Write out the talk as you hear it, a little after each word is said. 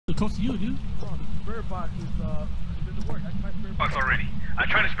close to you, dude. Oh, the spirit box is, it doesn't work. I tried spirit box already. I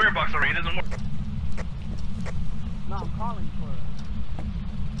tried the spirit box already. It doesn't work. No, I'm calling for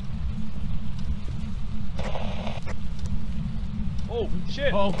it. Oh,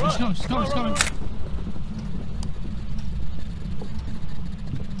 shit. Oh, she's coming, she's coming, she's coming.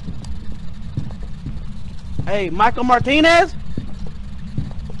 Hey, Michael Martinez?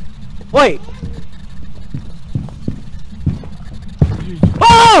 Wait.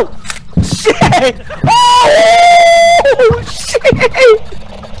 Oh! Shit! Oh! Shit!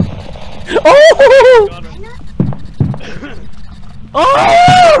 Oh!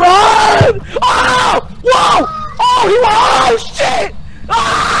 Oh! Run! Oh! Whoa! Oh, he went! Oh, shit!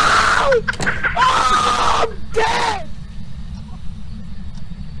 Oh! Oh! I'm dead!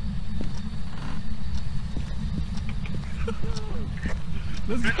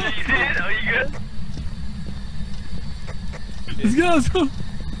 Let's go. You did? Are you good? Let's go, let's go.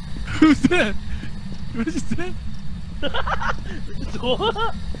 Who's that? Who's that?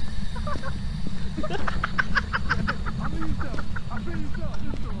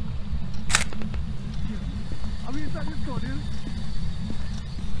 I'm inside this door, dude.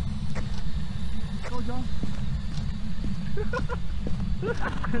 Go, John.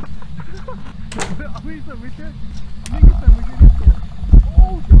 I'm inside with you. I'm inside with you this door.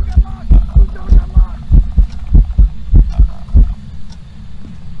 Oh, John got locked. John got locked.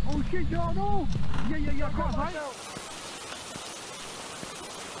 Oh shit, John, no. Yeah, cross, right?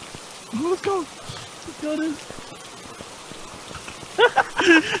 Oh, let's go. Let's go, dude.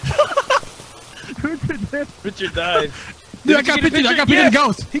 Richard died. Dude, I got picture of the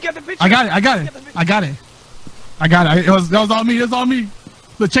ghost. He got the picture. I got it. That was all me. That was all me.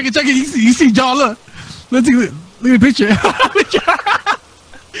 Look, check it. You see John, look. Let's see. Look at the picture.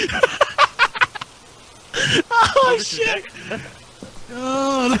 Oh, shit.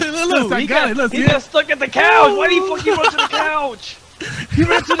 Oh, look. I got it. Look, he got stuck at the couch. Why do you fucking run to the couch? He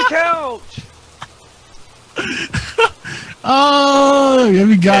ran to the couch. Oh, yeah,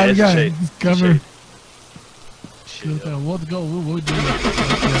 we got it. It's covered. Shit. Let's go. We'll do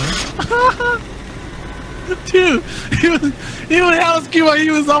it. Dude, he was house keeper. He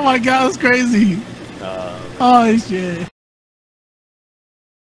was, oh my god, it was crazy. Oh shit.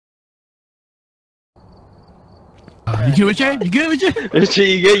 You good with Jay? You good with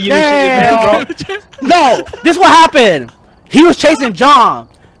Jay? Yeah. No, this what happened. He was chasing John,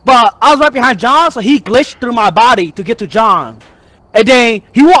 but I was right behind John, so he glitched through my body to get to John. And then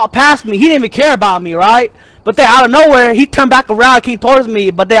he walked past me. He didn't even care about me, right? But then out of nowhere, he turned back around and came towards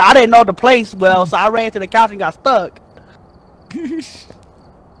me. But then I didn't know the place well, so I ran to the couch and got stuck.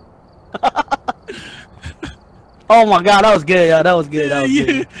 Oh my god, that was good, yo. That was good. That was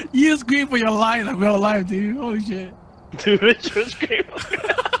good. You screamed for your life, like real life, dude. Holy shit. Dude, Richard was screaming.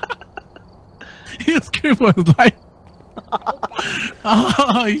 He was screaming for his life.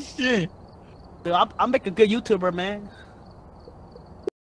 Oh shit. Dude, I'm making a good YouTuber, man.